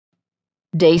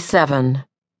Day 7.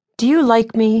 Do you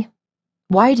like me?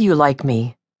 Why do you like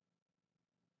me?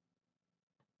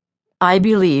 I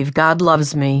believe God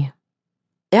loves me.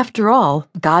 After all,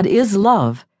 God is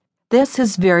love. That's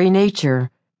His very nature.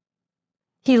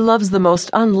 He loves the most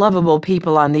unlovable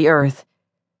people on the earth.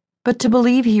 But to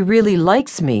believe He really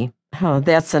likes me,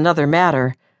 that's another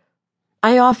matter.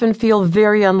 I often feel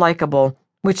very unlikable,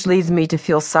 which leads me to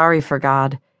feel sorry for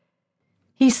God.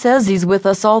 He says He's with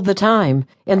us all the time,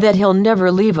 and that He'll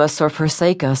never leave us or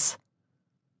forsake us.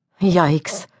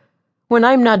 Yikes. When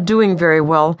I'm not doing very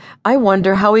well, I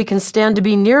wonder how He can stand to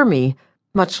be near me,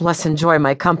 much less enjoy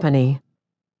my company.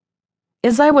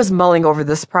 As I was mulling over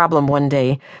this problem one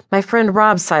day, my friend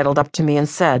Rob sidled up to me and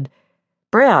said,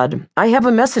 "Brad, I have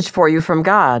a message for you from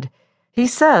God. He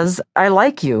says, I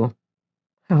like you."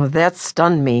 Oh, that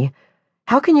stunned me.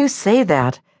 How can you say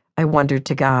that? I wondered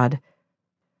to God.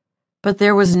 But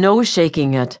there was no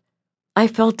shaking it. I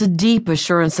felt a deep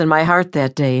assurance in my heart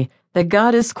that day that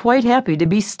God is quite happy to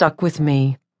be stuck with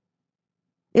me.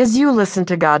 As you listen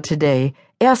to God today,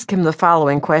 ask Him the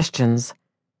following questions.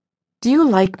 Do you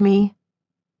like me?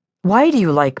 Why do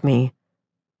you like me?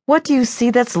 What do you see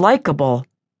that's likable?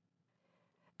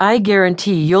 I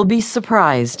guarantee you'll be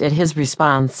surprised at His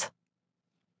response.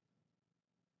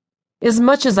 As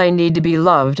much as I need to be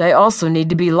loved, I also need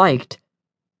to be liked.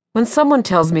 When someone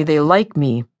tells me they like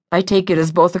me, I take it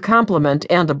as both a compliment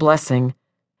and a blessing.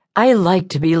 I like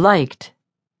to be liked.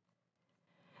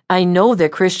 I know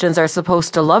that Christians are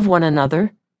supposed to love one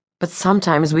another, but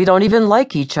sometimes we don't even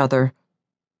like each other.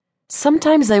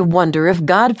 Sometimes I wonder if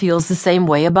God feels the same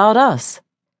way about us.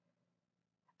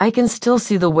 I can still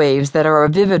see the waves that are a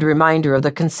vivid reminder of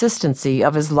the consistency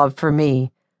of His love for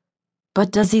me.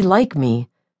 But does He like me?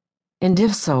 And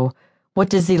if so, what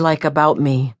does He like about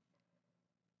me?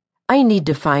 I need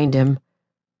to find Him.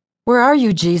 Where are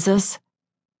you, Jesus?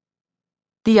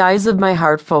 The eyes of my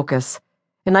heart focus,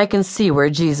 and I can see where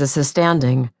Jesus is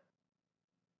standing.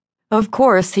 Of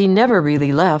course, He never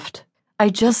really left. I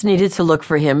just needed to look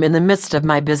for Him in the midst of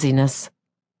my busyness.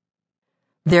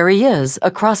 There He is,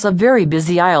 across a very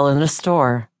busy aisle in a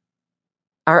store.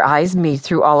 Our eyes meet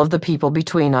through all of the people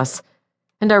between us,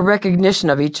 and our recognition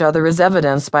of each other is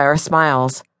evidenced by our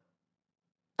smiles.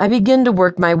 I begin to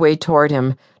work my way toward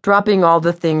Him, dropping all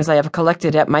the things I have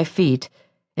collected at my feet,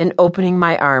 and opening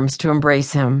my arms to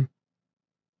embrace Him.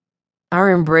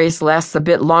 Our embrace lasts a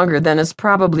bit longer than is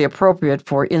probably appropriate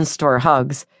for in-store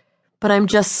hugs, but I'm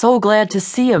just so glad to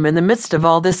see Him in the midst of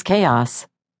all this chaos.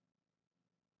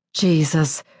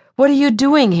 Jesus, what are you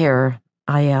doing here?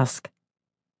 I ask.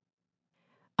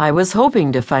 I was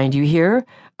hoping to find you here.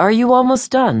 Are you almost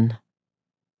done?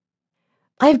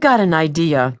 I've got an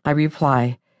idea, I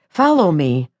reply. Follow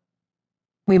me.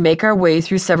 We make our way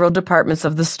through several departments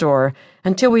of the store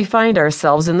until we find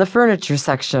ourselves in the furniture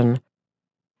section.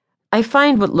 I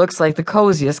find what looks like the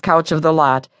coziest couch of the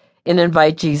lot and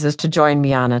invite Jesus to join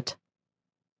me on it.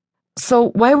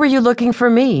 So why were you looking for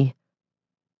me?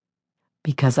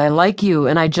 Because I like you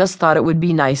and I just thought it would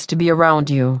be nice to be around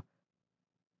you.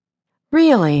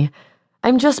 Really?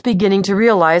 I'm just beginning to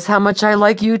realize how much I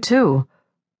like you too.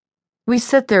 We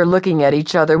sit there looking at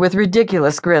each other with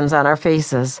ridiculous grins on our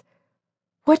faces.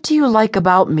 What do you like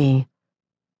about me?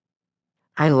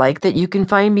 I like that you can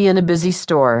find me in a busy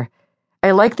store.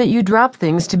 I like that you drop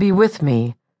things to be with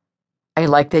me. I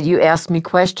like that you ask me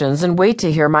questions and wait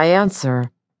to hear my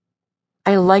answer.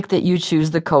 I like that you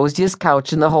choose the coziest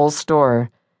couch in the whole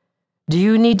store. Do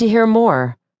you need to hear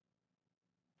more?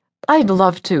 I'd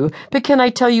love to, but can I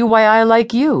tell you why I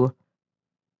like you?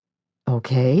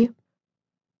 Okay.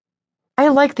 I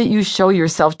like that you show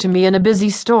yourself to me in a busy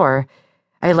store.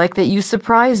 I like that you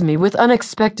surprise me with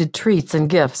unexpected treats and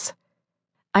gifts.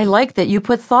 I like that you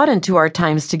put thought into our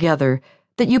times together,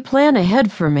 that you plan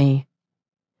ahead for me.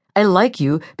 I like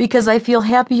you because I feel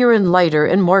happier and lighter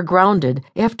and more grounded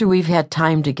after we've had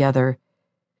time together.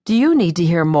 Do you need to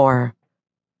hear more?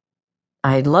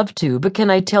 I'd love to, but can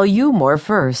I tell you more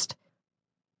first?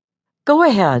 Go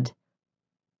ahead.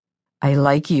 I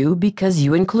like you because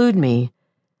you include me.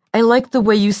 I like the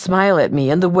way you smile at me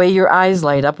and the way your eyes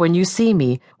light up when you see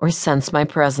me or sense my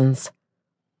presence.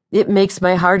 It makes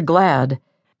my heart glad.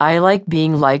 I like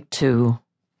being liked too.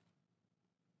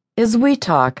 As we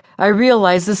talk, I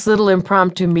realize this little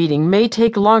impromptu meeting may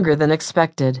take longer than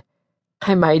expected.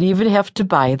 I might even have to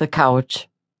buy the couch.